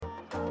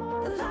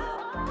Hello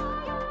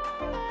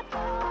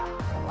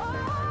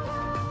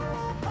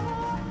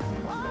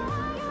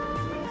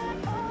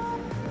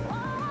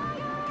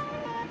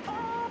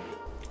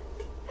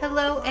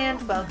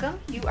and welcome.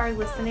 You are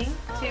listening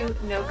to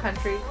No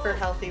Country for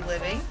Healthy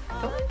Living.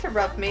 Don't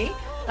interrupt me.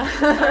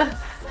 A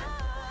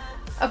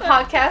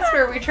podcast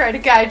where we try to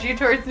guide you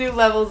towards new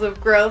levels of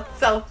growth,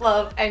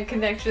 self-love, and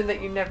connection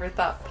that you never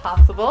thought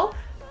possible.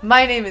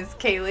 My name is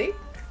Kaylee.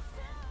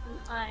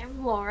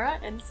 I'm Laura,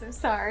 and so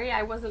sorry,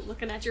 I wasn't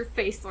looking at your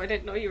face, so I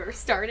didn't know you were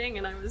starting,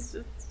 and I was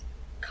just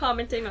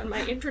commenting on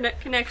my internet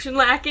connection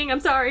lacking.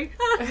 I'm sorry.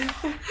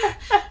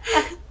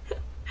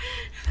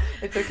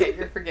 It's okay,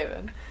 you're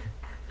forgiven.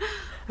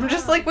 I'm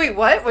just like, wait,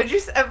 what? What'd you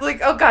say? I'm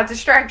like, oh god,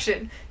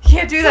 distraction. You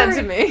can't do that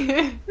to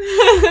me.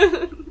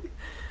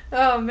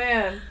 Oh,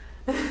 man.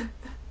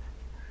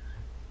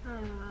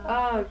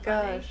 Oh,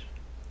 gosh.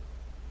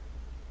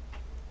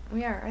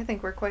 We are. I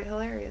think we're quite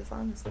hilarious,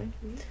 honestly.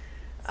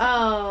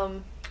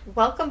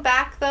 Welcome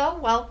back, though.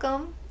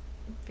 Welcome.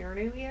 If you're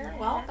new here,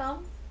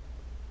 welcome.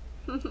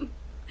 You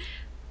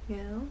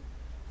know,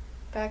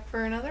 back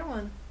for another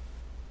one.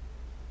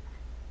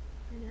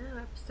 I know,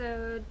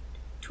 episode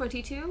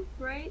 22,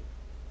 right?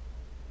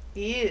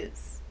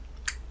 Yes.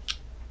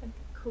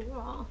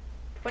 Cool.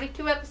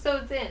 22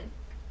 episodes in.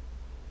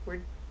 We're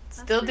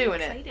still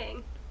doing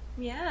exciting.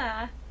 It.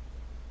 Yeah.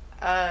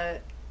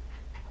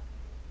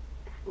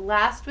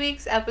 Last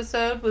week's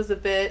episode was a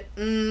bit,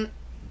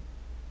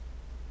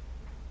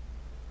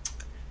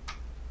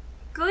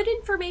 good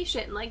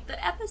information. Like,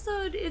 the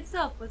episode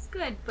itself was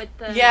good, but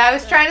I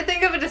was trying to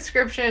think of a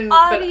description,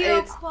 but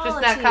it's quality.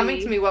 just not coming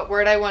to me what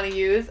word I want to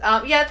use. The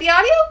audio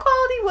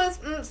quality was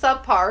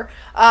subpar.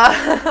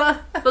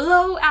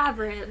 Below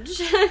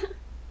average.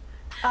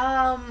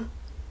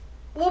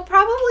 We'll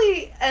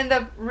probably end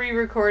up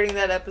re-recording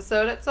that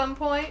episode at some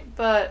point,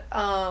 but,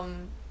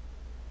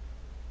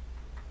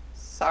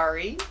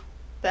 sorry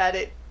that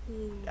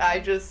I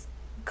just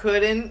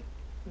couldn't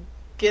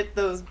get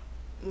those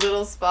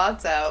little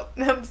spots out.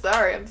 I'm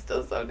sorry, I'm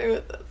still so new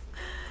at this.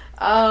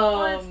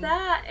 Well, it's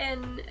that,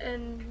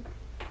 and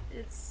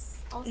it's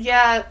also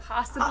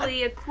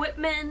possibly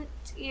equipment,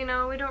 we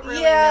don't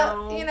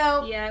really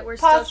know. Yeah, we're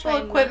possible still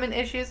trying equipment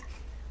issues.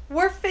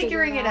 We're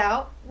figuring it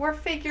out. We're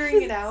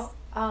figuring it out.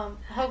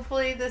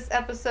 Hopefully this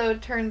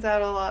episode turns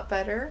out a lot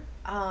better.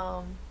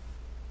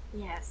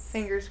 Yes.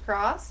 Fingers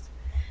crossed.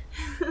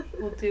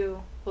 We'll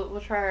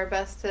try our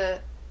best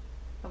to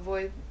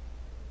avoid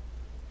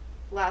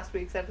last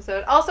week's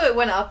episode. Also, it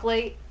went up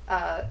late.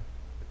 The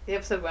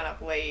episode went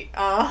up late.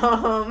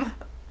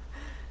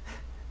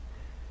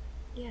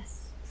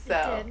 Yes, so,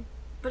 it did.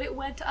 But it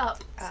went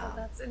up, so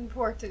that's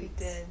important. It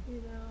did.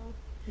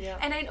 Yeah.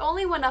 And it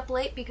only went up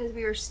late because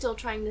we were still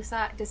trying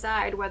to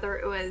decide whether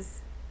it was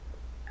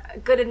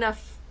good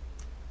enough,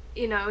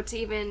 to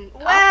even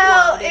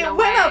upload in a way.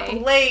 Went up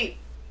late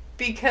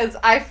because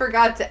I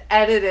forgot to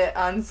edit it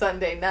on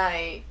Sunday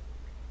night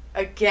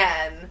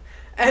again.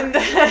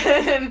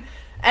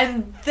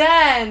 And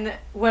then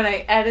when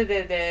I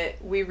edited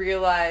it, we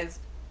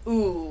realized,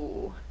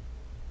 ooh,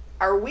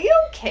 are we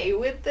okay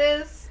with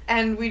this?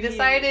 And we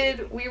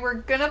decided we were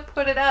gonna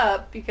put it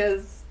up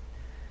because,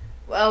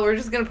 well, we're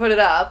just gonna put it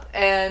up,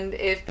 and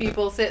if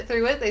people sit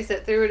through it, they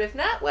sit through it. If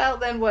not, well,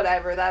 then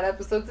whatever, that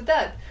episode's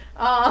done.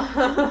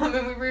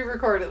 And we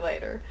re-record it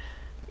later.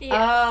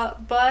 Yes.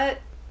 But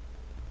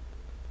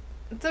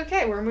it's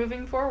okay, we're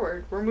moving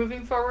forward.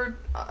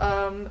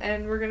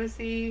 And we're gonna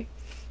see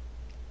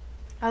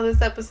how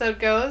this episode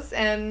goes,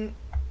 and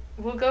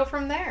we'll go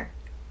from there.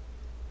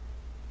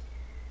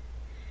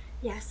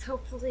 Yes,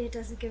 hopefully it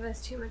doesn't give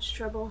us too much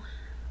trouble.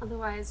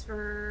 Otherwise,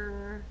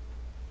 we're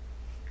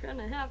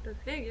gonna have to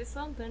figure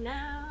something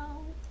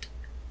out.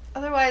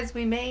 Otherwise,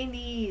 we may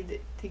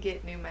need to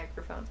get new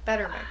microphones,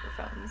 better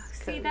microphones.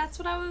 See, that's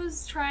what I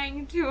was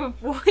trying to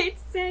avoid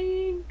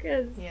saying,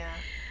 because... Yeah.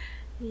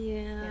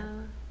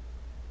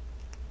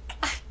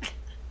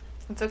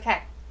 It's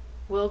okay.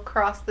 We'll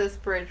cross this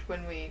bridge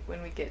when we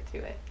get to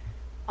it.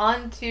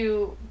 On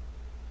to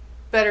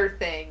better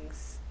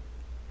things.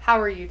 How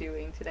are you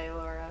doing today,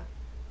 Laura?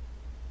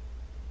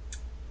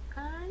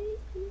 I'm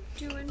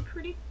doing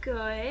pretty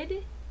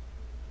good.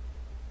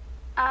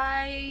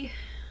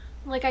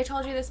 Like I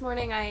told you this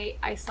morning, I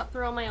slept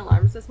through all my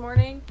alarms this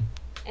morning,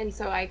 and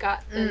so I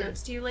got the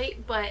notes to you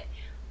late, but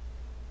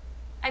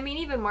I mean,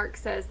 even Mark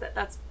says that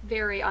that's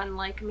very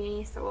unlike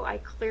me, so I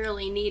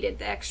clearly needed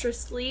the extra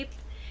sleep,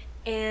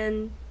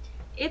 and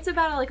it's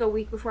about like a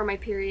week before my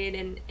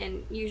period,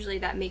 and usually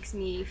that makes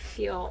me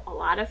feel a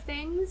lot of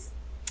things.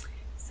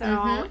 So,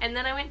 and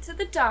then I went to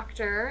the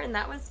doctor, and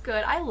that was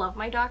good. I love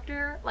my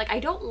doctor. Like, I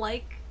don't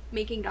like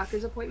making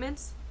doctor's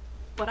appointments,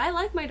 but I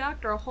like my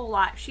doctor a whole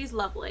lot. She's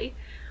lovely.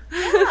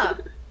 Yeah.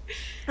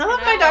 I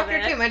love my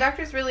doctor, too. My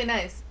doctor's really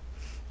nice.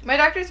 My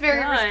doctor's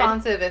very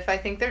responsive. If I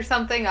think there's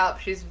something up,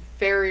 she's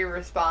very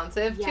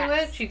responsive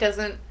to it. She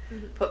doesn't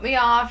put me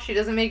off. She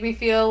doesn't make me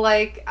feel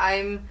like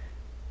I'm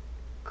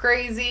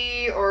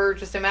crazy or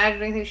just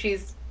imagining things.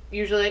 She's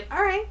usually like,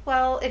 all right,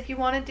 well, if you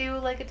want to do,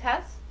 like, a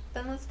test,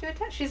 then let's do a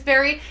test. She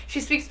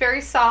speaks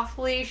very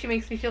softly. She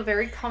makes me feel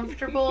very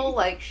comfortable.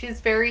 Like,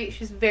 she's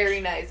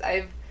very nice.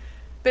 I've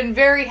been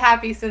very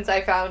happy since I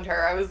found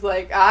her. I was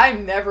like,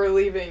 I'm never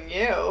leaving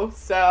you,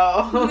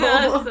 so.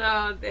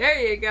 So, there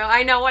you go.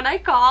 I know when I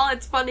call,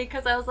 it's funny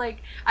because I was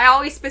like, I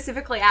always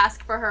specifically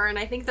ask for her, and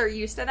I think they're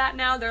used to that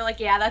now. They're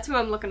like, yeah, that's who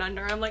I'm looking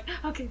under. I'm like,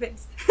 okay,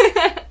 thanks.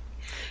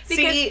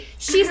 Because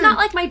she's not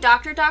like my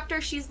doctor.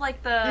 She's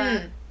like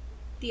the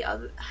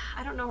other,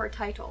 I don't know her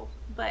title,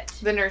 but.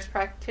 The nurse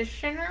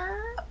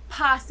practitioner?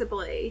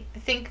 Possibly. I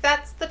think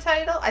that's the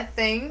title. I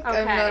think.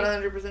 Okay. I'm not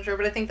 100% sure,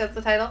 but I think that's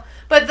the title.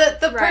 But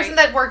the person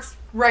that works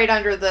right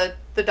under the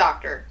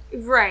doctor.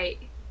 Right.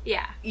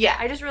 Yeah. Yeah.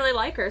 I just really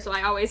like her, so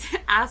I always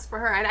ask for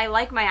her. And I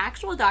like my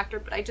actual doctor,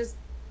 but I just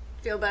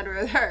feel better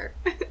with her.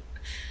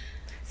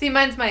 See,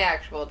 mine's my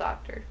actual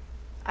doctor.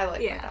 I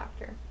like my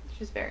doctor.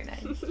 She's very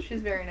nice.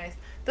 She's very nice.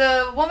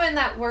 The woman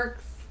that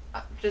works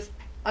just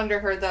under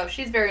her, though,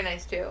 she's very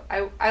nice, too.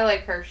 I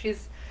like her.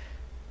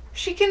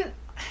 She can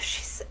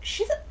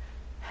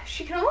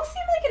almost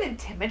seem like an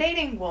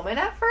intimidating woman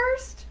at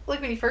first,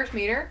 like when you first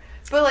meet her,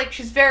 but like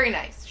she's very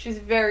nice. She's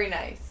very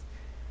nice.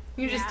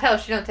 You just tell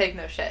she don't take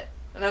no shit,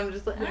 and I'm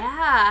just like,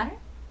 yeah,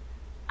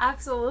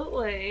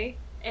 absolutely.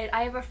 And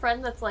I have a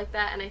friend that's like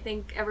that, and I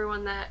think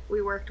everyone that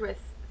we worked with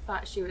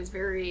thought she was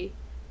very,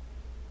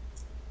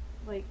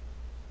 like,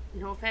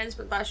 no offense,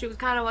 but thought she was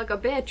kind of like a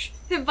bitch.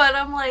 But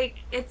I'm like,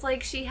 it's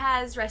like she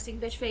has resting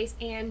bitch face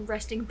and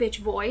resting bitch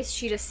voice.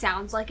 She just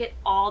sounds like it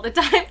all the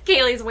time.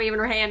 Kaylee's waving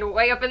her hand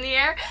way up in the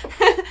air.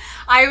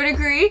 I would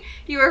agree.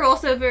 You are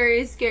also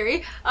very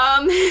scary.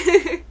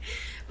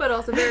 But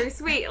also very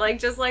sweet. Like,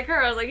 just like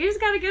her. I was like, you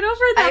just gotta get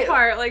over that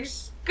part. Like,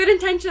 good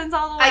intentions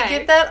all the way. I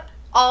get that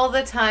all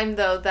the time,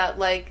 though, that,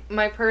 like,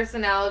 my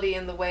personality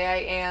and the way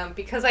I am,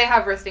 because I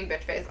have resting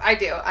bitch face. I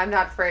do. I'm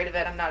not afraid of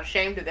it. I'm not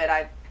ashamed of it.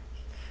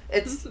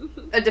 It's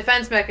a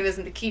defense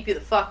mechanism to keep you the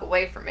fuck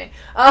away from me.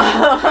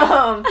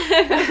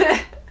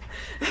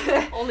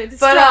 Only the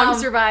strong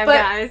survive,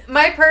 guys.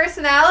 My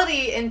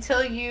personality, until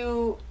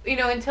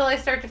until I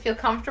start to feel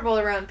comfortable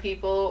around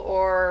people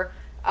or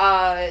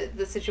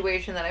the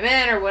situation that I'm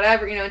in or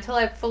whatever, until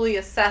I've fully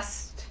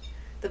assessed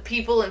the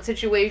people and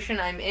situation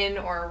I'm in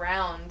or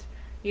around,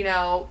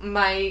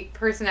 my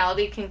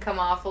personality can come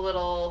off a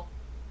little,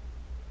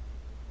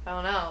 I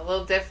don't know, a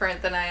little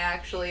different than I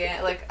actually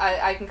am. Like,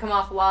 I can come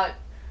off a lot,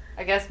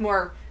 I guess,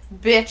 more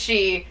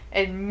bitchy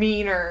and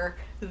meaner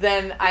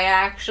than I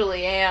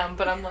actually am,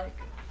 but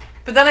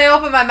then I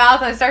open my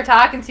mouth and I start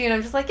talking to you and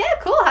I'm just like, yeah,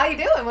 cool, how you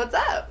doing? What's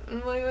up?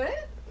 I'm like,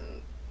 what?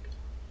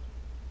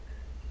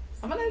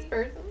 I'm a nice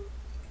person.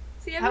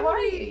 See, how are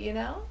you,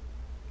 I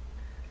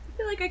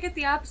feel like I get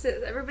the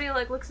opposite. Everybody,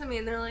 like, looks at me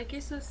and they're like,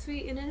 you're so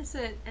sweet and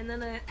innocent, and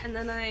then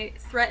I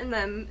threaten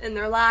them in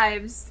their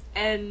lives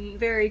in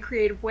very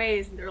creative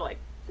ways, and they're like,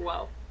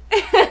 whoa.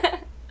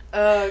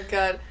 Oh,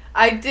 God.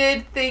 I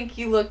did think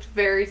you looked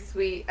very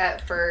sweet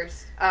at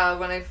first,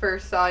 when I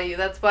first saw you.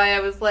 That's why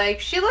I was like,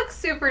 she looks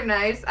super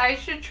nice. I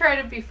should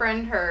try to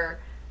befriend her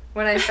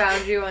when I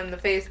found you in the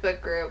Facebook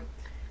group.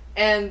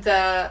 And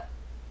then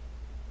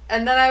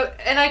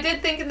I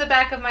did think in the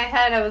back of my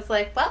head, I was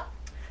like, well,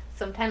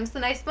 sometimes the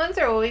nice ones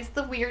are always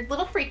the weird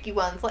little freaky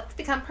ones. Let's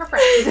become her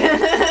friends.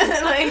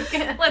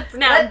 Let's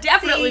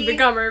definitely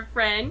become her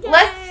friend.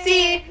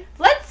 Yay!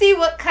 Let's see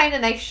what kind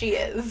of nice she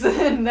is.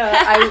 And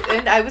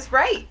I was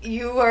right.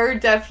 You are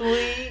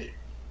definitely,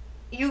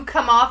 you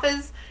come off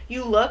as,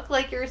 you look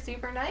like you're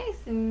super nice,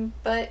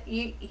 but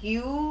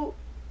you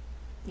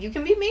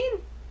can be mean.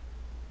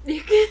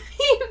 You can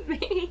be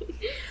mean.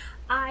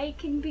 I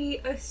can be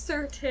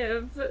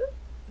assertive.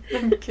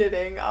 I'm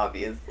kidding,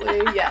 obviously.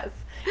 Yes.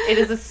 It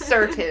is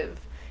assertive.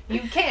 You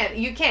can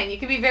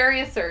be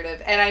very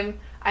assertive, and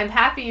I'm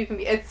happy you can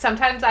be.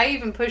 Sometimes I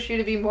even push you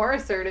to be more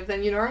assertive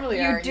than you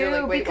normally are. You do,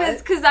 you're like, wait,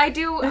 because I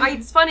do.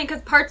 It's funny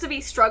because parts of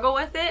me struggle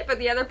with it, but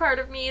the other part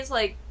of me is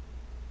like,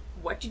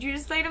 "What did you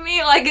just say to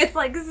me?" Like, it's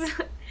like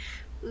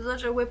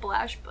such a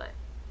whiplash, but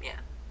yeah.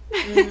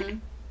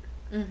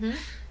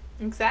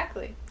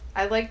 Exactly.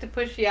 I like to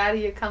push you out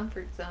of your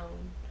comfort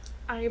zone.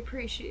 I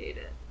appreciate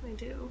it. I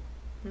do.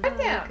 Oh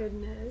my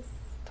goodness.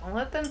 Don't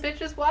let them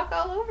bitches walk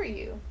all over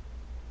you.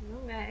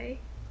 Okay.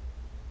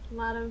 A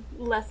lot of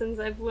lessons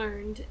I've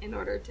learned in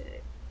order to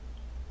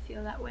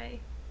feel that way,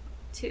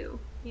 too,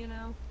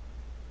 Yeah,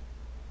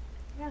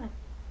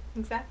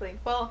 exactly.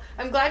 Well,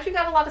 I'm glad you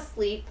got a lot of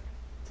sleep,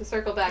 to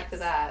circle back to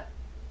that.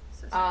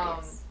 So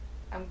sorry.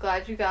 I'm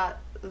glad you got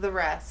the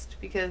rest,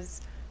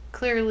 because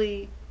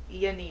clearly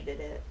you needed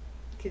it.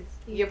 Because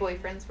your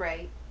boyfriend's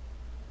right.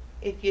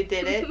 If you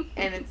did it,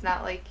 and it's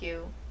not like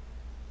you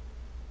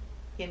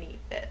need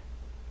it.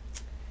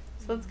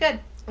 So it's good.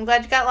 I'm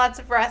glad you got lots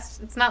of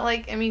rest. It's not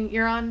like,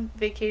 you're on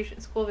vacation,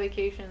 school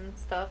vacation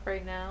stuff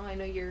right now. I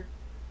know you're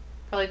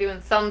probably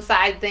doing some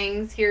side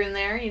things here and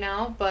there,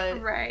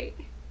 but right.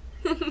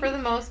 For the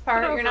most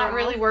part, you're not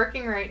really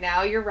working right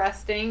now. You're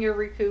resting, you're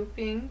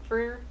recouping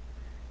for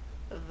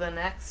the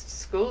next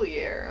school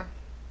year.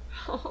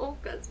 Oh,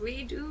 because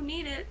we do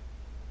need it.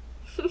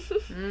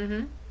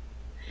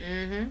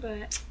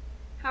 But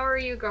How are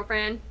you,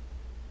 girlfriend?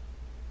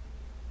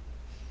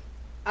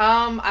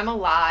 I'm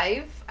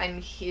alive. I'm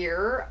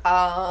here.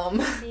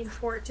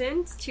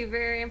 Important. Two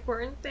very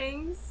important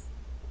things.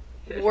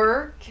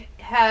 Work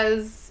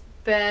has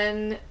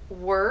been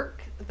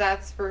work,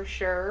 that's for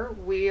sure.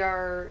 We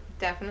are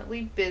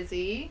definitely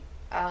busy.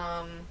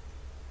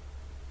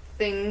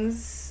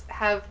 Things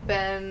have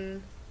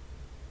been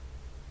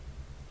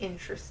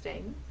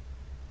interesting,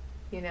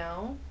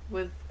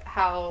 with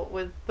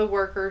the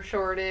worker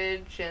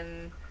shortage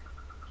and,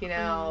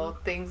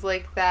 things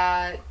like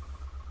that.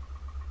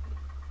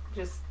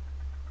 Just,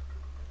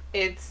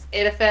 it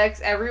affects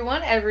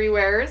everyone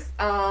everywheres.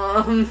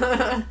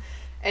 And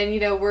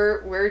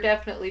we're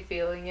definitely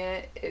feeling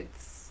it.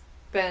 It's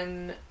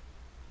been,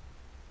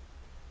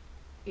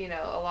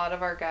 a lot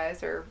of our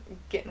guys are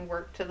getting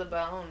worked to the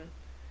bone.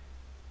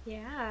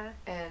 Yeah.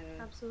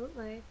 And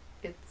absolutely.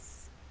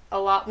 It's a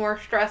lot more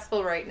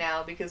stressful right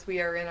now because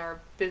we are in our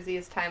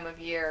busiest time of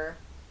year.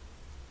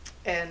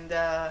 And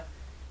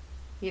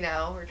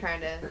we're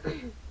trying to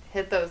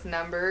hit those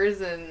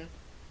numbers and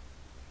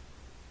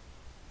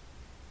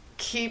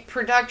keep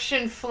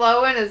production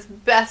flowing as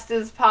best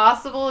as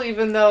possible,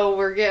 even though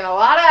we're getting a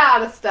lot of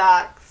out of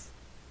stocks.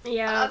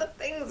 Yeah. A lot of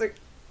things are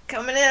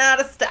coming in out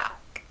of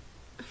stock.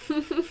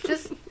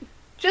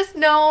 just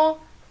know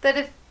that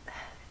if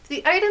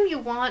the item you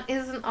want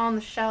isn't on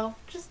the shelf,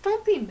 just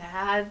don't be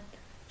mad.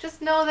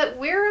 Just know that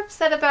we're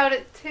upset about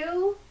it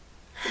too.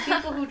 The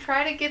people who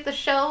try to get the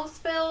shelves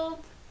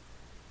filled.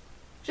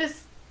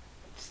 Just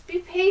be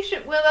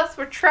patient with us.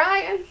 We're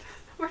trying.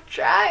 We're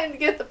trying to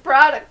get the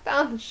product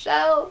on the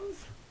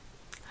shelves.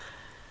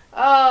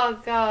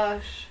 Oh,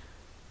 gosh.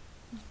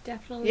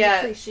 Definitely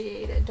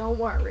appreciate it. Don't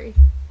worry.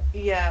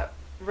 Yeah,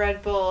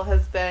 Red Bull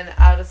has been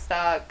out of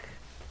stock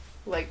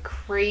like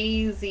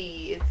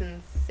crazy. It's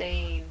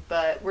insane.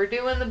 But we're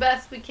doing the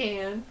best we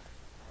can.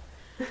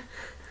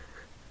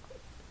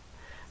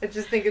 I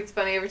just think it's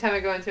funny every time I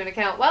go into an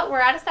account. Well,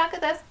 we're out of stock of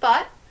this,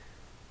 but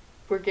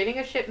we're getting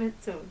a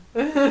shipment soon.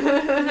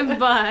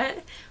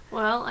 But,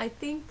 well, I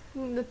think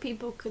the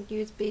people could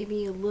use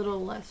maybe a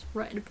little less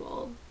Red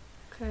Bull.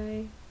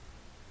 Okay.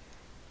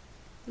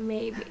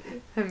 Maybe.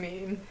 I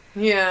mean,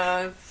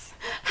 yeah, it's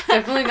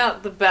definitely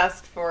not the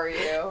best for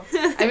you.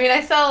 I mean,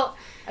 I sell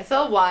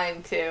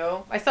wine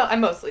too. I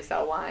mostly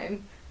sell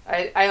wine.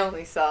 I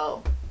only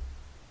sell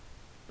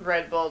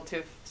Red Bull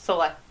to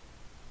select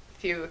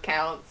few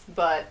accounts,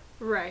 but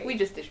right. We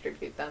just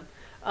distribute them.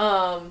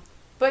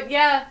 But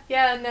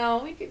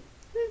no, we could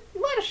a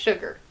lot of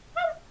sugar. A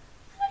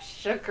lot of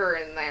sugar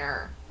in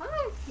there. Yeah,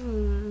 a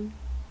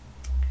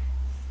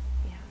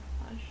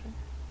lot of sugar.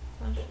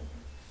 A lot of sugar.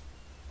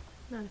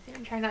 Not a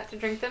fan. I try not to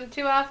drink them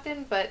too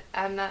often, but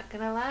I'm not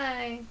gonna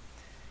lie.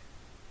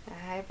 I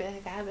have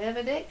a bit of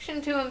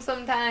addiction to them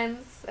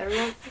sometimes.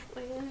 Everyone's,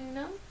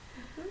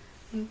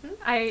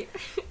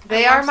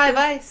 They are my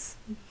vice.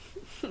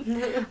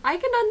 I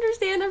can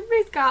understand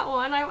everybody's got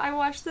one. I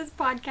watched this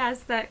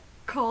podcast that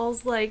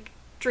calls, like,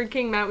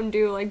 drinking Mountain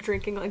Dew like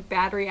drinking, like,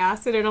 battery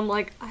acid, and I'm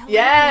like, I like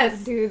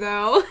Mountain Dew,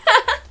 though.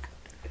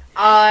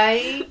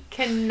 I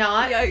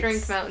cannot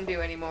drink Mountain Dew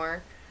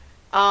anymore.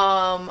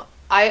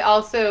 I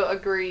also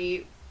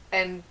agree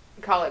and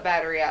call it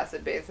battery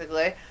acid,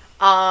 basically.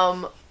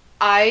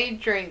 I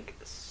drink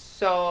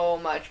so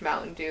much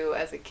Mountain Dew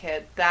as a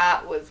kid.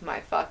 That was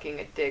my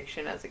fucking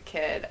addiction as a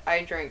kid.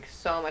 I drank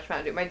so much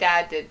Mountain Dew. My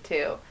dad did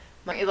too.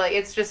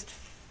 It's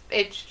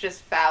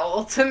just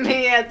foul to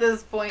me at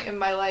this point in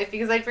my life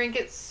because I drank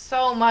it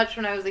so much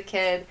when I was a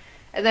kid.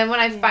 And then when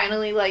I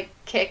finally,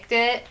 kicked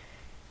it,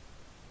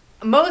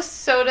 most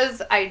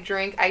sodas I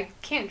drink, I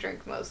can't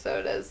drink most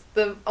sodas.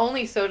 The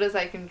only sodas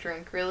I can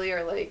drink really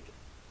are,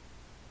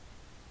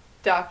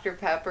 Dr.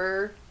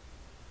 Pepper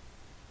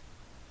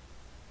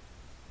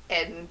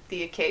and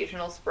the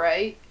occasional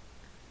Sprite.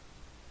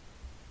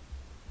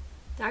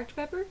 Dr.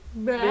 Pepper?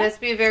 It has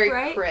to be very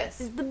Sprite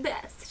crisp. is the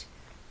best.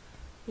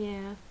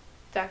 Yeah.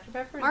 Dr.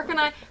 Pepper?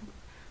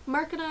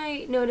 Mark and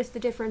I noticed the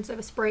difference of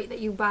a Sprite that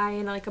you buy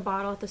in, a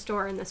bottle at the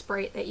store and the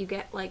Sprite that you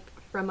get,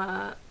 from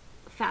a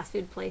fast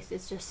food place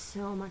is just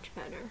so much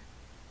better.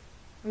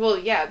 Well,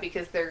 yeah,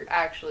 because they're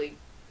actually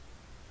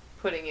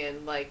putting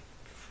in,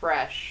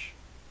 fresh,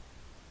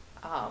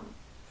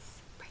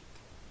 Sprite.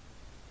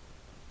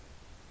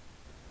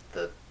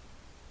 The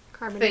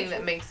carbonation thing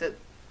that makes it,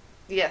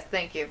 yes,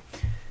 thank you.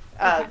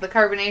 The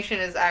carbonation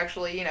is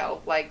actually,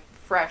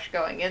 fresh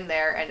going in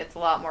there, and it's a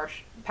lot more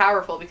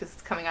powerful because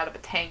it's coming out of a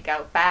tank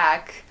out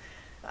back.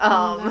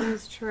 That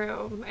is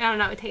true. I don't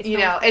know, it tastes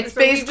it's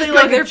basically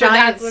like a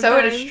giant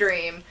soda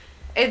stream.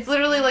 It's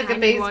literally like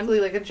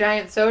a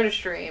giant soda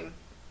stream.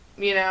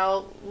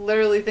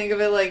 Literally think of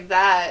it like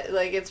that.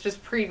 It's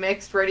just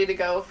pre-mixed, ready to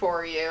go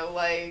for you.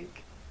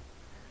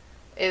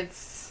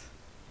 It's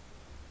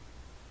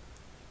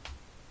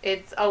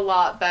a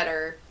lot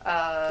better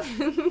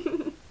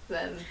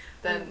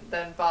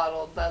than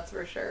bottled, that's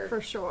for sure. For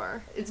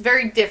sure. It's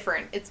very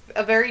different. It's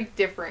a very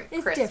different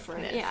crispness.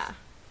 Different, yeah.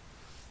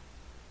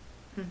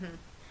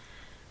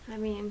 Mm-hmm. I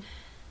mean,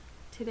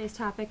 to today's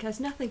topic has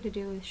nothing to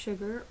do with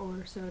sugar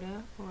or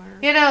soda or...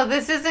 You know,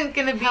 this isn't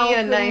going to be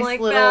a nice like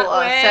little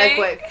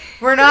segue.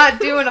 We're not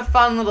doing a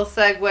fun little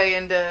segue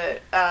into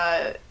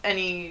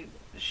any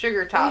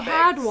sugar topics. We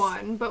had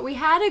one, but we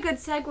had a good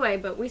segue,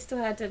 but we still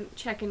had to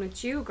check in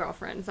with you,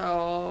 girlfriend,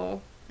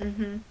 so...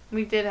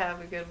 We did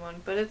have a good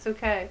one, but it's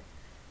okay.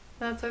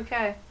 That's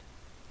okay.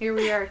 Here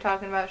we are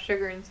talking about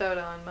sugar and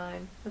soda on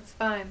mine. That's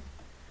fine.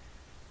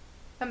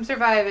 I'm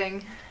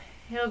surviving.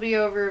 It'll be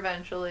over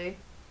eventually.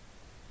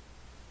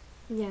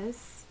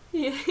 Yes.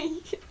 Yeah.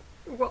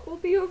 What will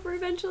be over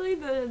eventually?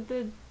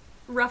 The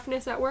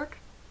roughness at work?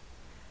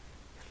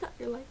 Not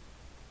your life.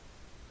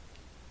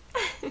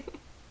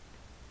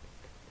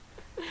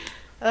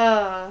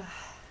 No,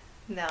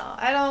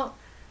 I don't.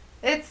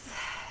 It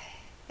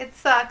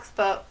sucks,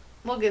 but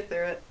we'll get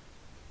through it.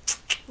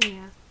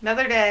 Yeah.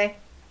 Another day.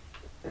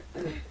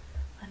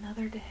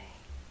 Another day.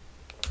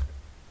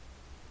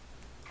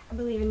 I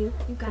believe in you.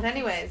 You got But this.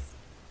 anyways,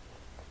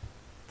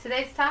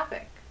 today's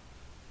topic.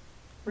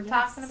 We're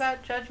talking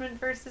about judgment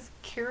versus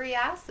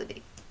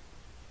curiosity.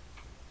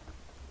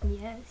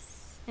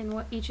 Yes. And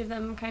what each of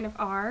them kind of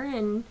are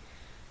and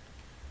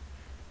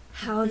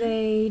how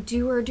they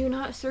do or do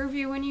not serve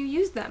you when you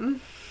use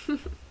them.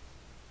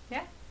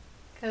 Yeah.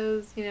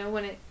 Because,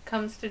 when it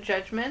comes to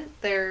judgment,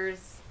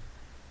 there's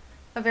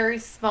a very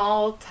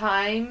small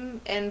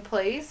time and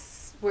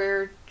place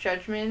where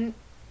judgment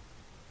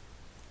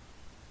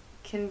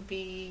can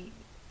be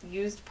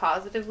used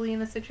positively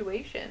in a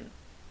situation.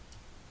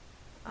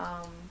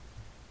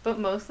 But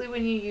mostly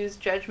when you use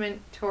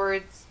judgment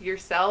towards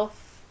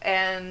yourself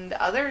and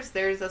others,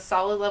 there's a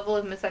solid level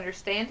of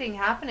misunderstanding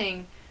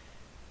happening.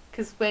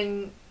 Because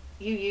when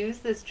you use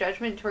this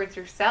judgment towards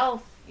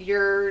yourself,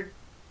 you're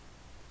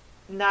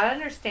not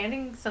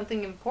understanding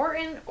something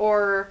important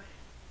or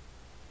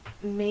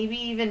maybe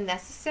even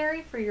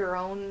necessary for your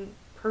own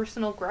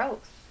personal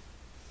growth.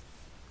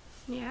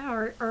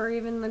 Yeah, or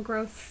even the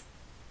growth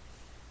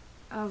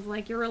of,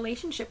 like, your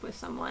relationship with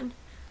someone.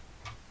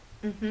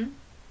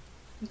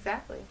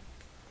 Exactly.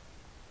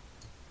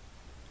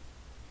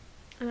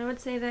 And I would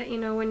say that,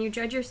 when you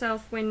judge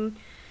yourself when,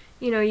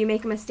 you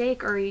make a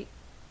mistake, or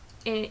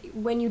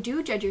when you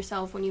do judge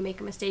yourself when you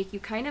make a mistake, you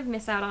kind of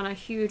miss out on a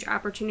huge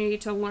opportunity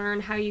to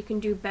learn how you can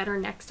do better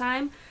next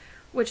time,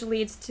 which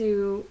leads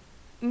to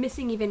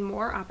missing even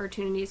more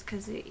opportunities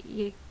because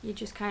you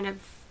just kind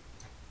of...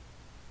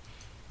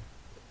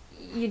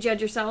 You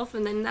judge yourself,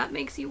 and then that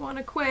makes you want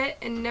to quit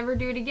and never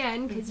do it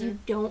again because you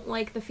don't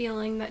like the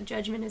feeling that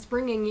judgment is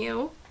bringing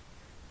you.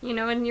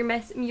 And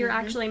you're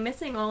actually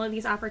missing all of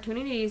these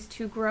opportunities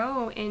to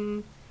grow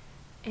and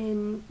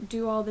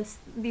do all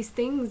these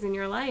things in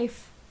your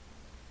life.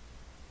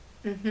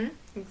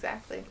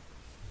 Exactly.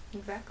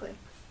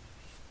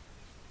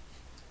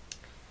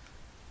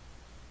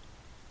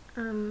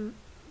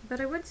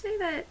 But I would say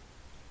that,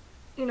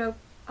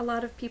 a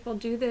lot of people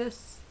do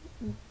this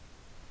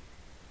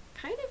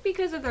kind of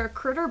because of their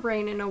critter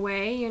brain in a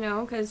way,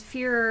 because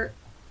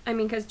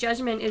because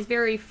judgment is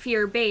very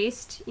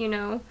fear-based,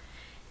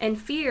 and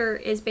fear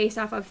is based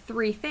off of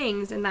three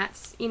things, and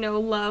that's,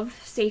 love,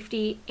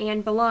 safety,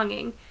 and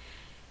belonging.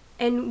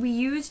 And we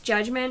use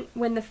judgment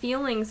when the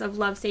feelings of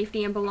love,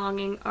 safety, and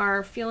belonging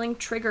are feeling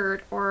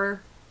triggered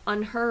or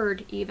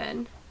unheard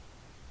even.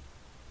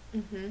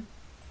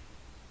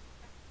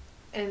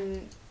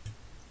 And,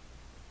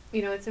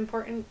 it's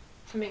important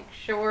to make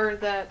sure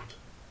that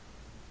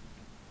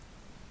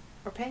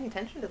we're paying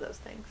attention to those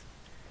things.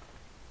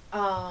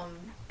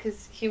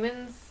 Because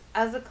humans,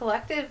 as a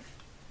collective,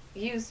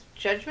 use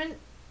judgment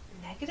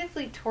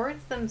negatively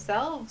towards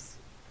themselves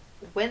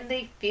when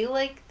they feel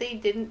like they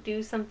didn't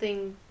do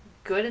something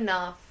good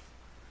enough,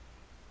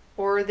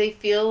 or they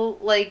feel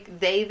like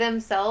they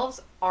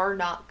themselves are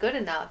not good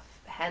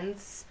enough,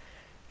 hence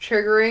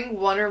triggering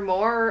one or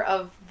more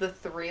of the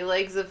three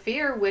legs of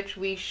fear, which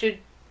we should,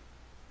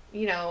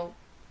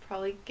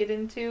 probably get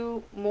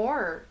into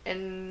more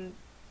and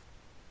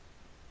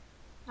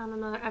on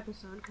another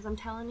episode, because I'm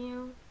telling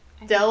you,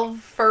 delve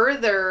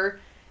further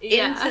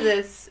into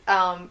this,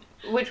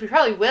 which we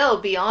probably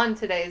will beyond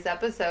today's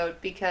episode,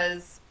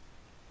 because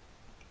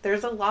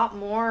there's a lot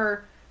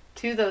more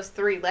to those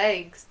three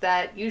legs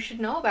that you should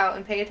know about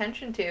and pay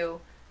attention to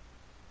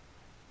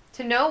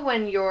know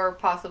when you're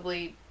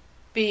possibly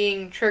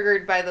being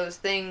triggered by those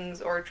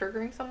things or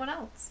triggering someone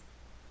else.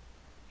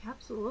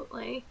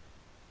 Absolutely.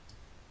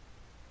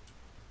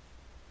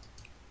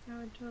 I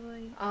would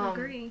totally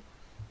agree.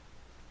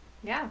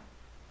 Yeah.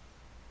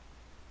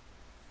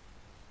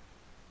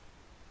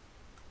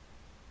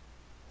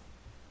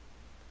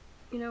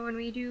 When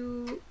we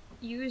do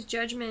use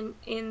judgment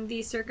in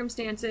these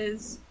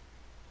circumstances,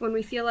 when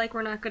we feel like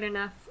we're not good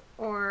enough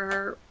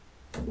or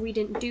we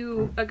didn't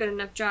do a good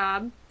enough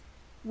job,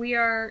 we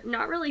are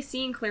not really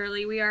seeing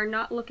clearly. We are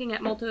not looking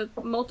at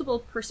multiple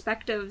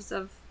perspectives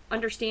of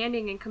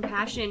understanding and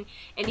compassion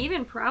and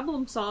even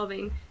problem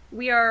solving.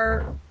 We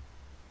are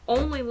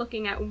only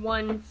looking at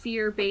one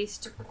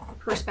fear-based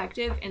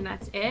perspective, and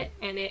that's it.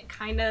 And it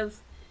kind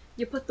of,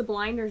 you put the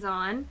blinders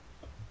on,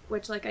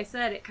 which, like I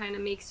said, it kind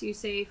of makes you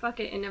say fuck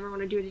it and never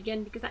want to do it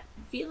again, because that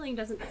feeling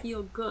doesn't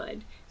feel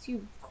good. So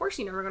of course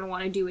you're never going to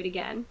want to do it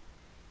again.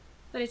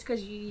 But it's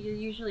because you're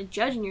usually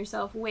judging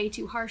yourself way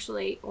too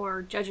harshly,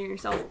 or judging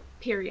yourself,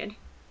 period.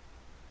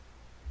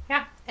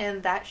 Yeah,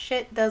 and that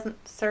shit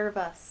doesn't serve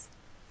us.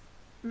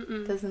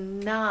 Mm-mm. Does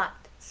not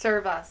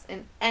serve us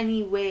in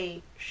any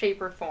way,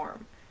 shape, or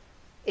form.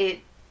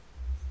 It's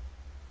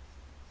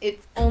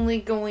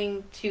only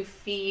going to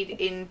feed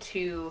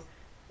into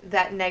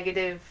that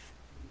negative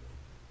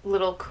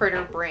little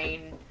critter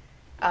brain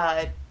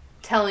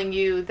telling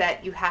you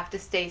that you have to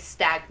stay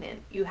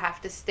stagnant. You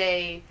have to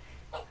stay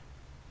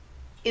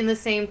in the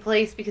same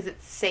place because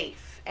it's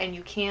safe, and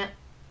you can't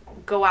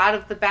go out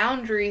of the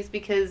boundaries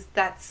because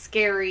that's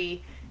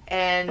scary.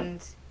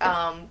 And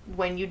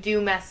when you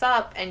do mess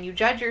up and you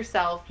judge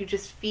yourself, you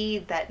just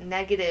feed that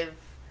negative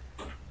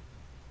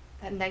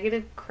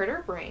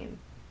critter brain,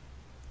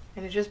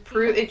 and it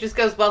just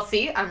goes, well,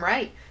 see, I'm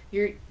right.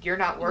 You're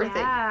not worth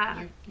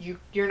it.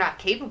 You're not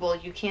capable.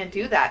 You can't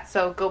do that.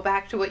 So go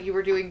back to what you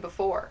were doing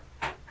before.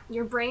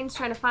 Your brain's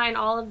trying to find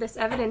all of this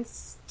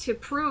evidence to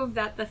prove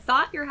that the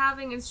thought you're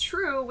having is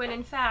true, when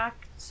in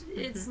fact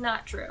it's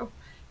not true.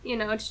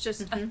 It's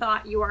just a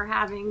thought you are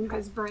having,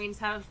 because brains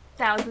have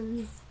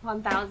thousands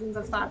upon thousands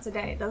of thoughts a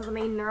day. It doesn't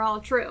mean they're all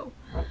true.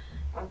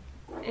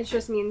 It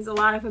just means a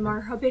lot of them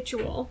are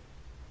habitual.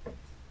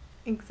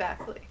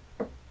 Exactly.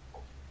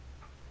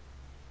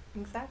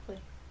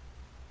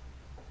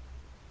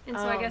 And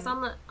so I guess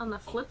on the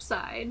flip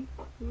side,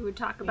 we would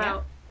talk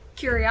about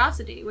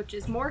curiosity, which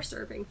is more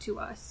serving to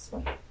us.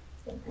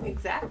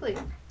 Exactly.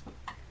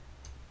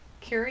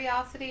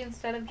 Curiosity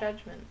instead of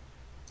judgment.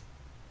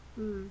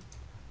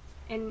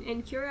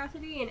 And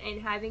curiosity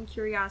and having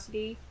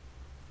curiosity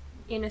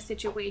in a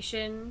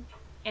situation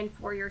and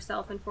for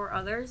yourself and for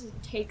others,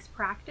 it takes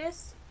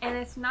practice, and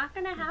it's not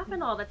going to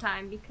happen all the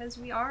time, because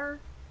we are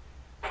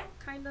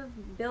kind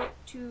of built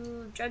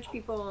to judge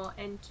people,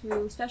 and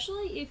to,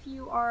 especially if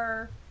you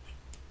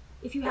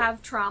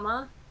have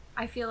trauma,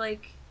 I feel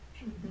like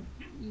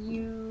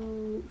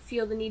you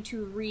feel the need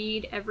to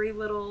read every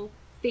little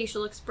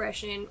facial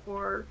expression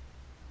or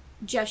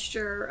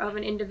gesture of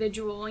an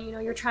individual.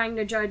 You're trying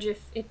to judge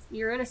if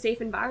you're in a safe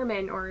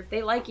environment, or if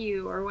they like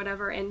you, or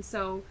whatever, and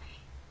so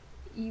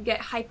you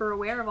get hyper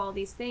aware of all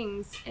these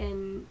things,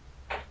 and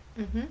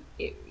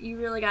you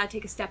really got to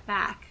take a step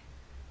back.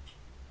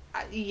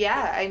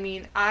 Yeah, I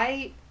mean,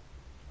 I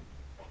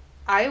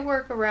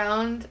work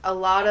around a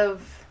lot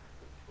of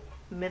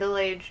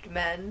middle-aged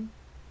men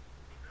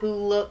who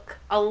look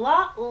a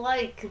lot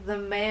like the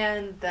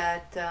man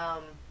that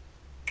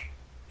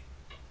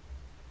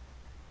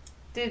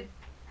did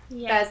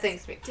bad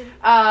things to me.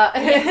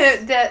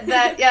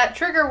 That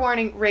trigger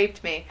warning,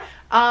 raped me.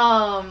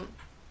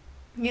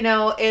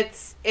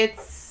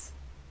 It's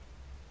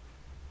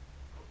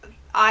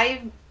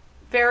I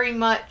very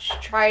much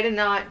try to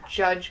not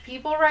judge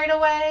people right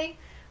away.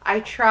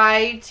 I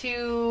try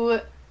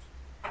to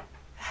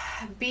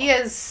be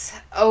as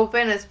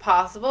open as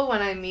possible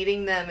when I'm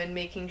meeting them, and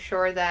making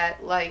sure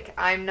that, like,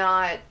 I'm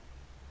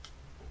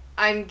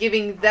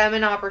giving them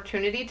an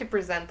opportunity to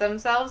present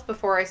themselves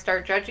before I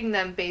start judging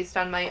them based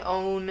on my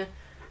own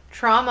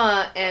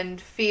trauma and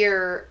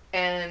fear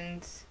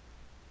and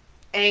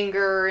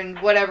anger and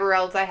whatever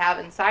else I have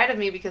inside of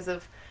me because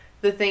of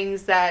the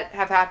things that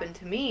have happened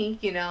to me.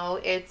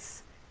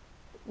 It's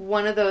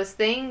one of those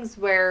things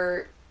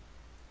where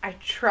I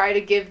try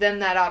to give them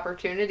that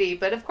opportunity.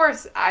 But of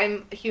course,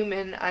 I'm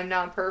human. I'm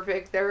not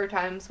perfect. There are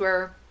times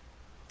where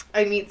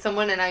I meet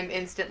someone and I'm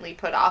instantly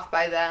put off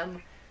by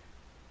them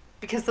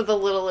because of the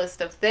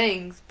littlest of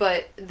things.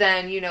 But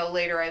then,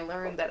 later I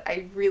learned that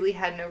I really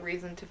had no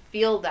reason to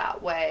feel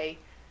that way.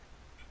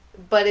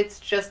 But it's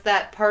just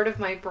that part of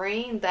my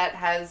brain that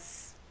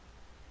has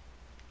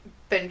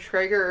been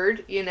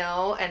triggered,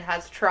 and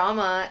has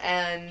trauma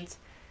and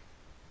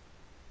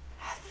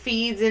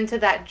feeds into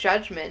that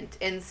judgment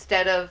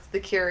instead of the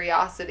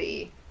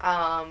curiosity,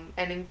 and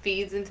it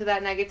feeds into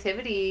that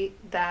negativity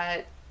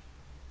that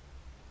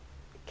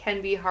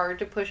can be hard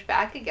to push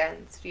back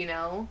against,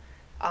 Yeah.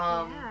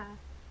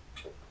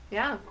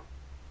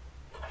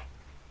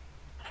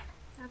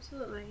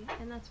 Absolutely.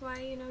 And that's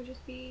why,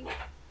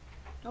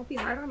 don't be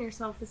hard on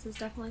yourself. This is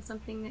definitely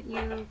something that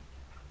you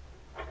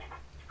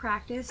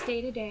practice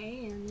day to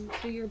day and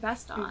do your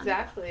best on.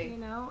 Exactly.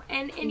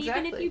 And exactly.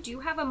 Even if you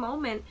do have a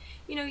moment,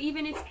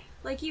 even if,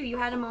 like you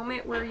had a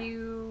moment where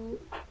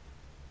you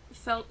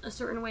felt a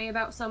certain way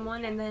about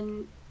someone, and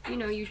then,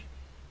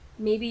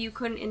 maybe you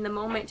couldn't in the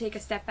moment take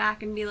a step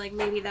back and be like,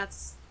 maybe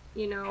that's,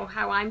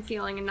 how I'm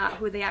feeling and not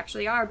who they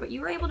actually are, but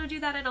you were able to do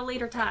that at a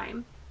later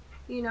time,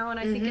 and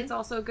I think it's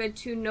also good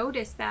to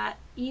notice that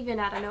even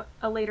at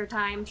a later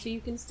time, so you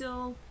can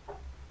still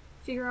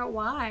figure out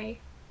why.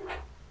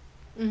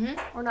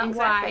 Or not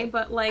why,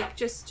 but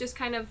just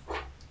kind of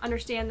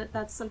understand that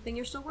that's something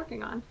you're still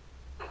working on.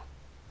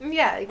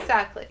 Yeah,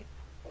 exactly.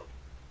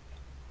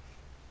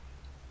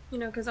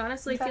 Because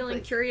honestly,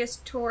 feeling curious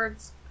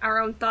towards our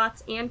own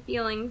thoughts and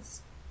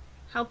feelings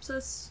helps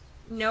us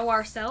know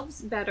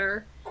ourselves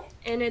better,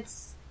 And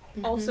it's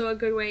also a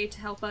good way to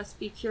help us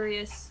be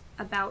curious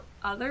about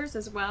others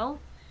as well.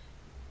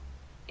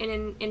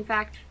 And in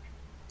fact,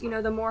 you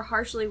know, the more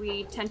harshly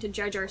we tend to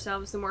judge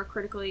ourselves, the more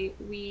critically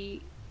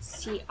we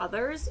see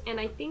others. And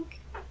I think,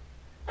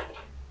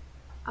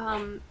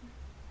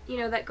 you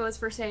know, that goes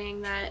for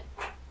saying that,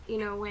 you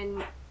know,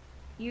 when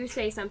you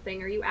say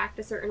something or you act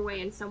a certain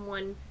way and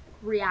someone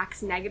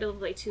reacts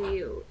negatively to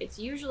you, it's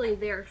usually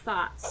their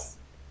thoughts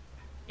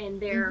and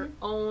their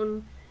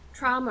own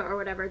trauma or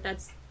whatever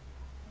that's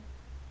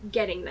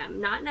getting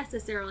them, not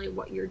necessarily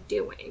what you're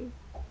doing.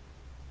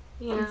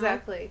 You know?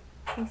 Exactly.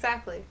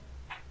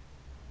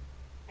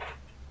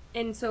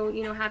 And so,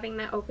 you know, having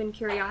that open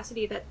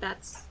curiosity that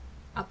that's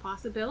a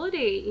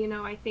possibility, you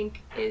know, I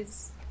think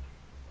is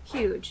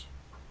huge.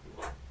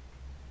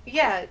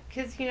 Yeah,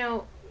 because, you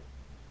know,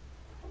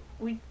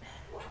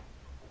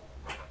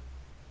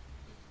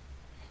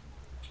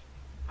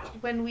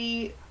 when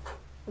we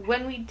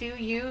do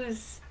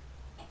use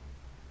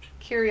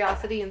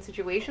curiosity in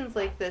situations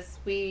like this,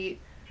 we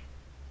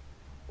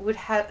would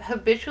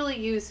habitually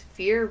use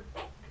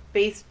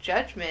fear-based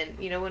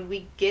judgment, you know, when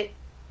we get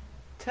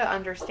to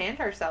understand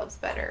ourselves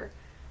better.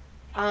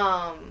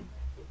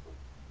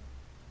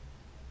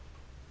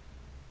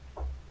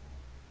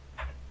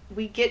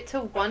 We get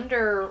to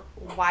wonder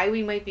why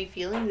we might be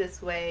feeling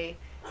this way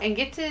and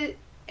get to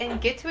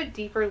a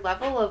deeper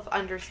level of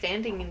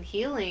understanding and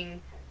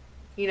healing,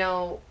 you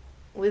know,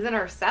 within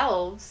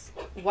ourselves,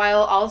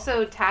 while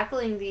also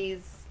tackling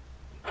these,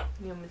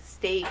 you know,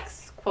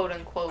 mistakes, quote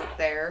unquote,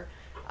 there,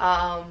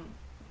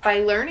 by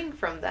learning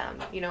from them,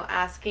 you know,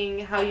 asking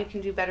how you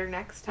can do better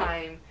next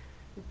time.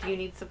 Do you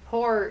need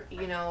support?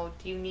 You know,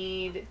 do you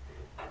need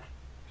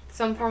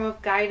some form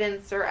of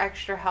guidance or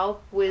extra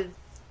help with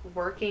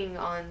working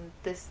on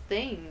this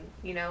thing?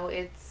 You know,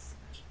 it's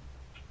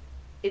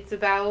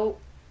about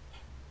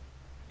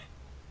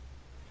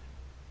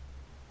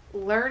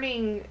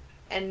learning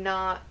and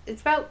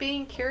it's about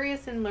being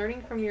curious and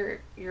learning from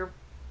your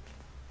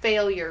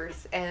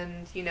failures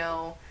and, you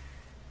know,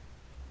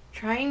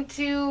 trying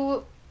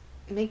to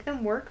make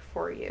them work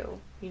for you.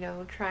 You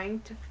know, trying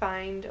to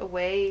find a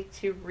way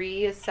to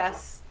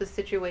reassess the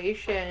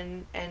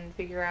situation and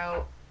figure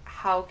out,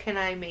 how can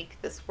I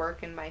make this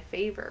work in my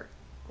favor?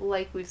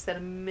 Like we've said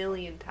a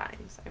million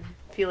times. I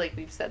feel like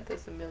we've said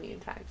this a million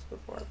times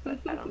before, but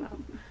I don't know.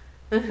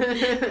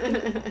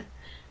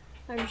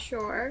 I'm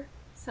sure.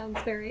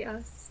 Sounds very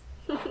us.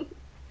 But,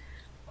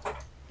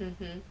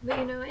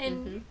 you know,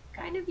 and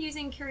kind of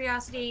using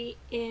curiosity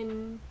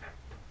in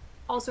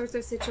all sorts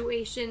of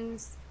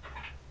situations,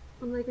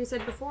 like we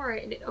said before,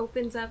 it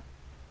opens up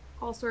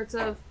all sorts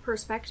of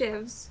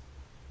perspectives,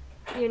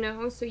 you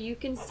know, so you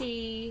can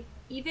see,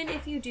 even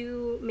if you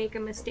do make a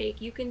mistake,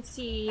 you can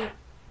see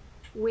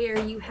where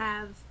you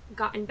have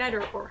gotten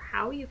better or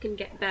how you can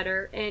get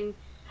better, and,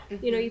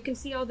 you know, you can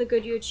see all the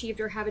good you achieved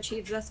or have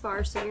achieved thus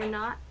far, so you're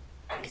not,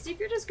 because if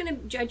you're just going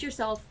to judge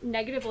yourself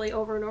negatively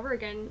over and over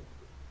again,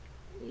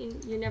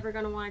 you're never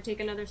going to want to take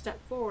another step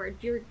forward.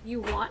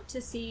 You want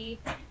to see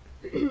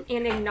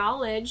and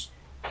acknowledge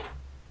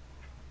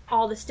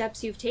all the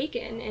steps you've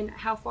taken and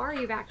how far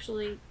you've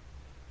actually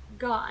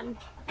gone,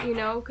 you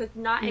know, because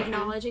not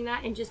acknowledging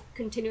that and just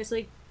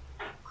continuously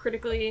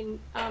critically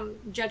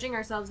judging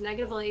ourselves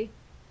negatively,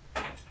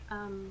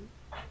 I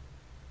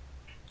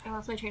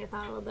lost my train of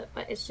thought a little bit,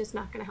 but it's just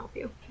not going to help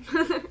you.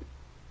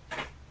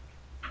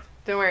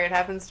 Don't worry, it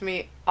happens to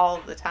me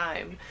all the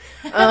time.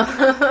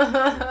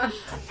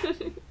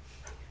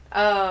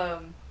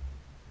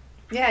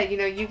 Yeah, you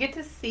know, you get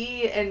to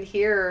see and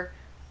hear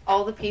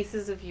all the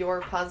pieces of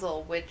your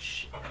puzzle,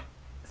 which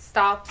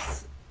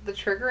stops the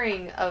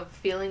triggering of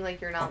feeling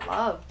like you're not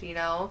loved, you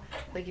know,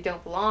 like you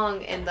don't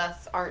belong and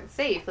thus aren't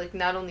safe, like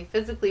not only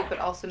physically but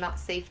also not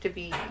safe to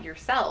be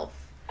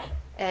yourself.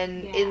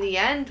 And in the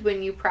end,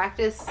 when you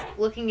practice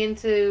looking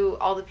into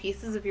all the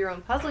pieces of your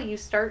own puzzle, you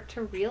start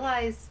to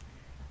realize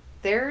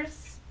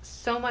there's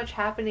so much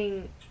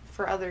happening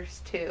for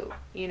others too,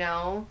 you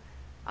know,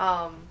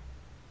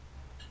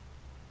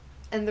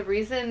 and the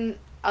reason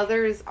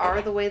others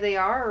are the way they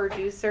are or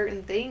do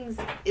certain things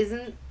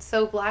isn't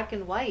so black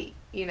and white,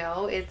 you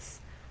know, it's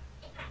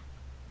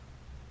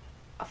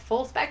a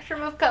full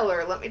spectrum of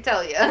color, let me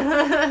tell you,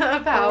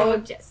 of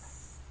how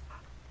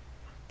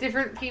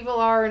different people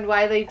are and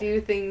why they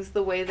do things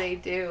the way they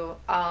do,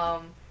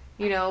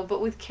 you know, but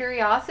with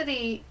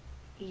curiosity,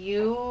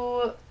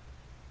 you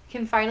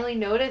can finally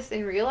notice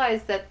and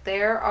realize that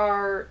there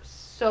are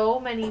so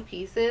many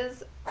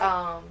pieces,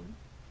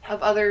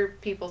 of other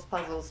people's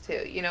puzzles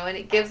too, you know, and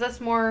it gives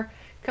us more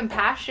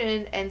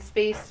compassion and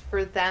space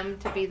for them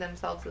to be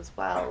themselves as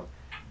well.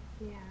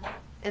 Yeah.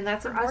 And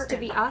that's for important. us to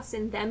be us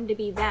and them to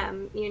be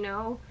them, you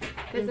know,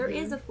 because there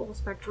is a full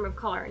spectrum of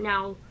color.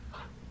 Now,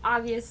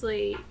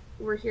 obviously,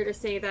 we're here to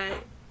say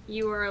that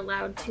you are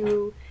allowed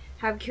to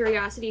have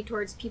curiosity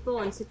towards people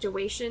and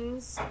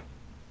situations,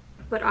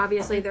 but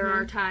obviously there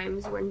are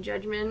times when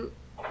judgment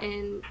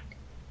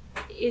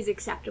is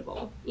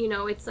acceptable. You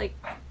know, it's like,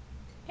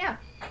 yeah,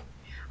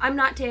 I'm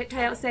not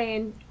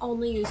saying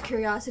only use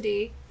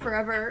curiosity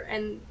forever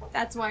and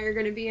that's why you're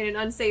going to be in an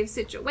unsafe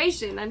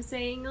situation. I'm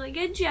saying, like,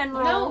 a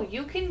general. No,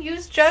 you can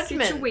use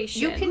judgment.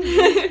 Situation. You can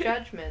use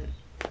judgment.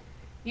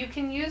 You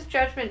can use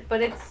judgment,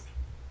 but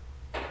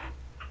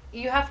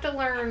you have to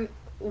learn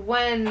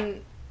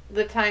when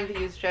the time to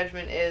use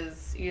judgment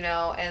is,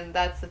 and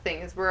that's the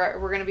thing, is we're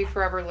going to be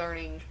forever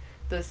learning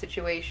those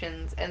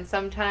situations, and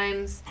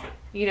sometimes,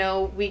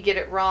 we get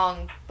it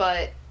wrong,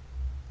 but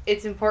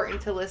it's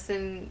important to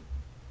listen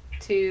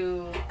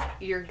to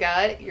your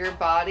gut, your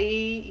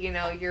body,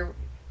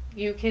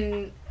 you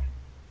can,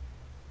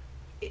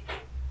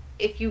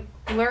 if you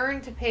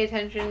learn to pay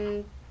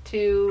attention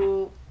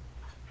to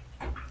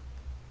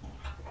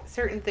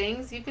certain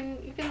things, you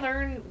can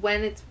learn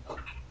when it's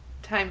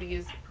time to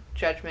use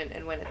judgment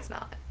and when it's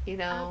not,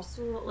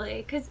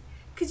 Absolutely.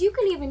 Because you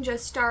can even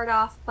just start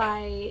off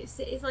by,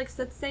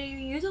 let's say you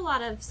use a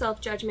lot of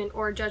self-judgment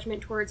or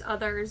judgment towards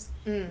others,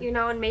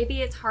 and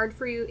maybe it's hard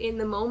for you in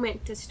the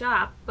moment to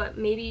stop, but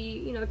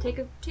maybe, take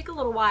a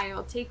little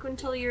while, take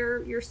until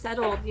you're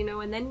settled,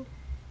 and then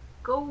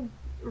go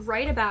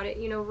write about it,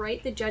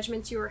 write the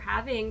judgments you were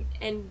having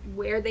and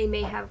where they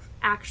may have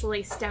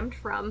actually stemmed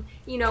from,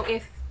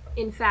 if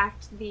in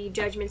fact the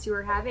judgments you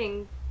were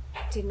having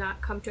did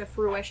not come to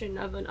fruition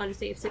of an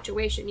unsafe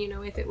situation,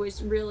 if it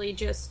was really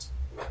just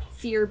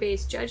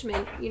fear-based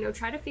judgment,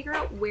 try to figure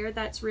out where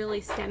that's really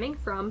stemming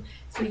from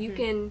so you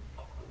can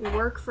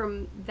work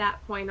from that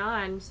point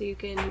on, so you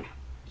can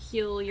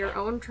heal your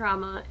own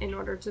trauma in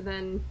order to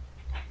then,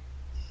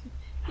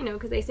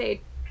 because they say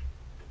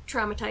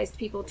traumatized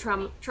people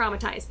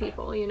traumatize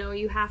people,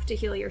 you have to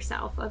heal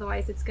yourself,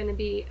 otherwise it's going to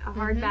be a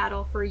hard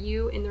battle for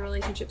you in the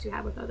relationships you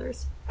have with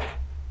others.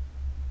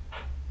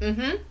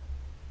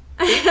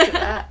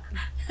 That.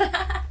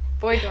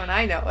 Boy, don't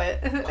I know it.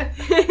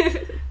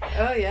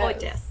 Oh, yeah. Oh,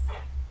 yes.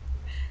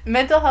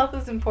 Mental health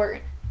is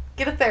important.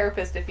 Get a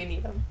therapist if you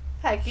need them.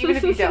 Heck, even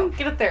if you don't,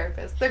 get a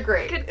therapist. They're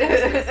great.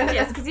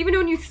 Yes, because even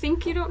when you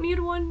think you don't need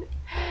one,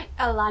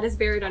 a lot is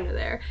buried under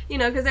there.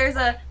 Because there's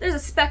a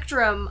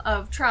spectrum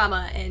of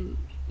trauma, and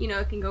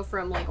it can go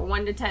from like a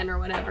 1 to 10 or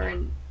whatever,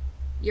 and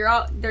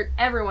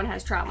everyone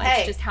has trauma.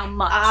 Hey, it's just how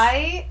much.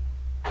 I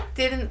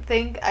didn't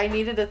think I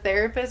needed a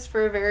therapist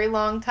for a very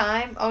long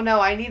time. Oh no,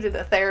 I needed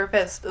a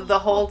therapist the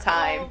whole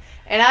time.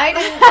 And I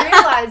didn't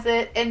realize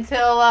it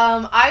until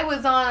I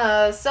was on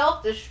a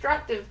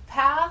self-destructive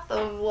path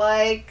of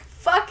like,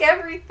 fuck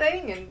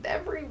everything and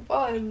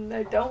everyone.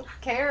 I don't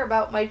care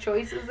about my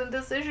choices and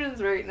decisions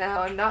right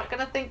now. I'm not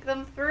going to think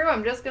them through.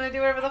 I'm just going to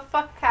do whatever the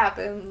fuck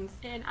happens.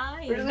 And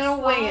I We're just am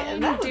gonna wing it.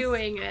 And that was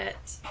doing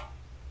it.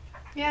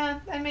 Yeah,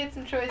 I made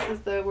some choices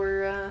that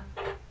were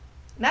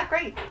not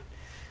great.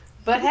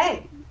 But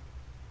hey,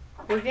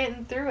 we're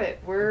getting through it.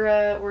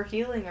 We're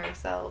healing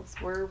ourselves.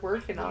 We're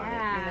working on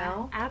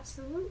it,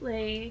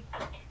 Absolutely.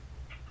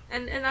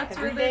 And that's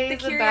Every where the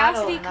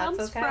curiosity comes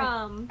okay.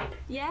 from.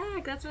 Yeah,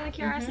 that's where the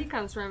curiosity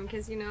comes from.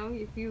 Because,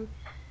 if you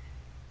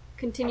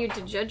continue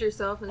to judge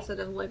yourself instead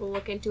of, like,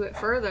 look into it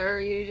further,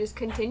 you just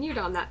continued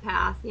on that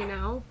path,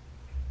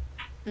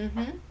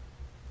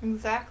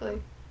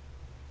 Exactly.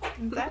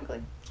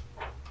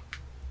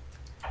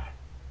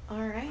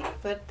 All right,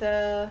 but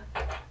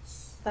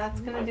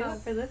that's going to do it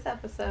for this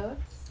episode.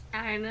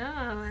 I know.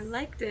 I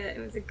liked it. It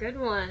was a good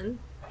one.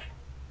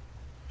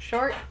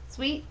 Short,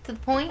 sweet, to the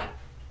point.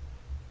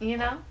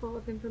 Full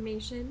of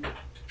information.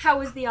 How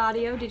was the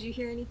audio? Did you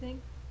hear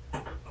anything?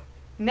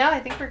 No, I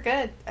think we're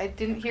good. I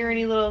didn't hear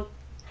any little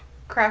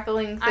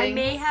crackling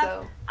things.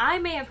 I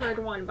may have heard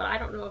one, but I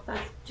don't know if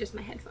that's just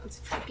my headphones,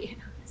 if I'm being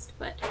honest.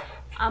 But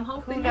I'm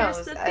hoping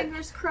there's the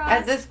fingers crossed.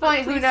 At this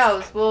point, who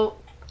knows? We'll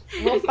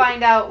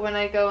find out when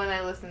I go and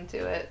I listen to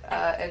it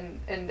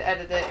and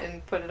edit it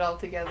and put it all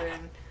together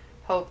and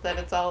hope that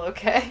it's all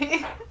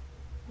okay.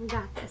 We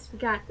got this.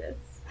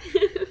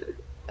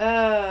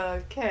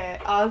 Okay,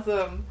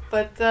 awesome.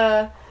 But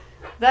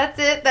that's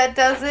it. That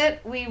does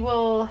it. We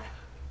will,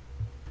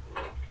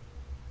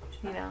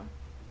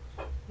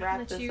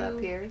 wrap this up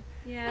here.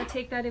 Yeah,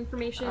 take that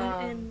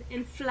information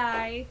and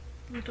fly,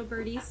 little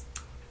birdies.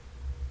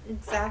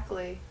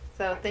 Exactly.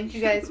 So thank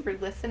you guys for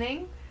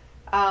listening.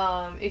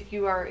 If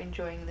you are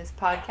enjoying this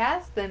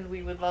podcast, then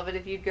we would love it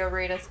if you'd go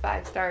rate us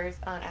 5 stars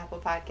on Apple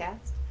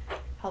Podcasts.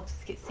 Helps us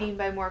get seen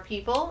by more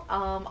people.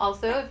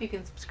 Also, if you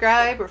can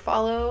subscribe or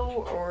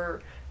follow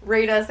or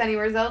rate us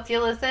anywhere else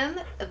you listen,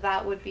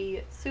 that would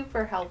be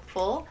super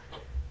helpful.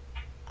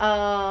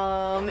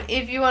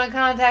 If you want to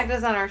contact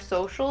us on our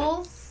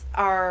socials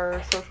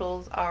are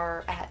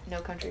at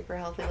No Country for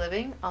Healthy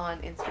Living on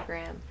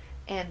Instagram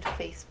and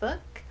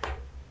Facebook.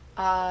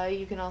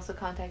 You can also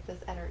contact us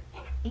at our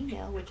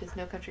email, which is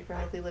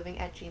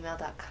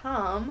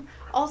nocountryforhealthyliving@gmail.com.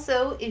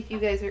 Also, if you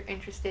guys are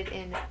interested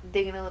in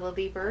digging a little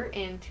deeper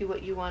into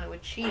what you want to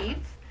achieve,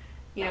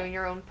 in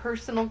your own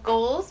personal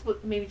goals,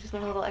 maybe just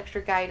want a little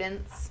extra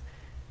guidance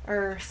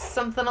or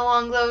something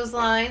along those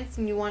lines,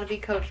 and you want to be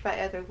coached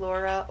by either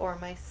Laura or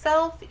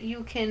myself,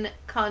 you can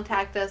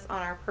contact us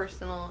on our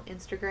personal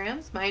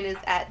Instagrams. Mine is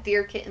at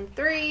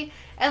DearKitten3,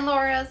 and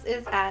Laura's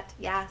is at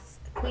Yas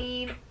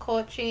Queen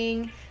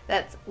Coaching.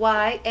 That's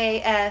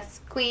YAS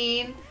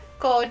Queen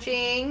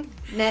coaching.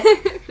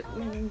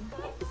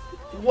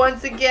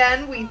 Once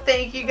again, we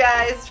thank you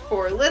guys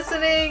for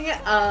listening.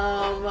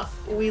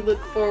 We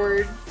look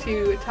forward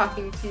to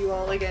talking to you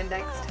all again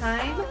next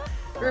time.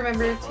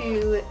 Remember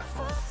to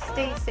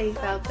stay safe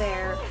out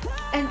there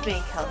and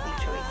make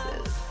healthy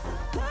choices.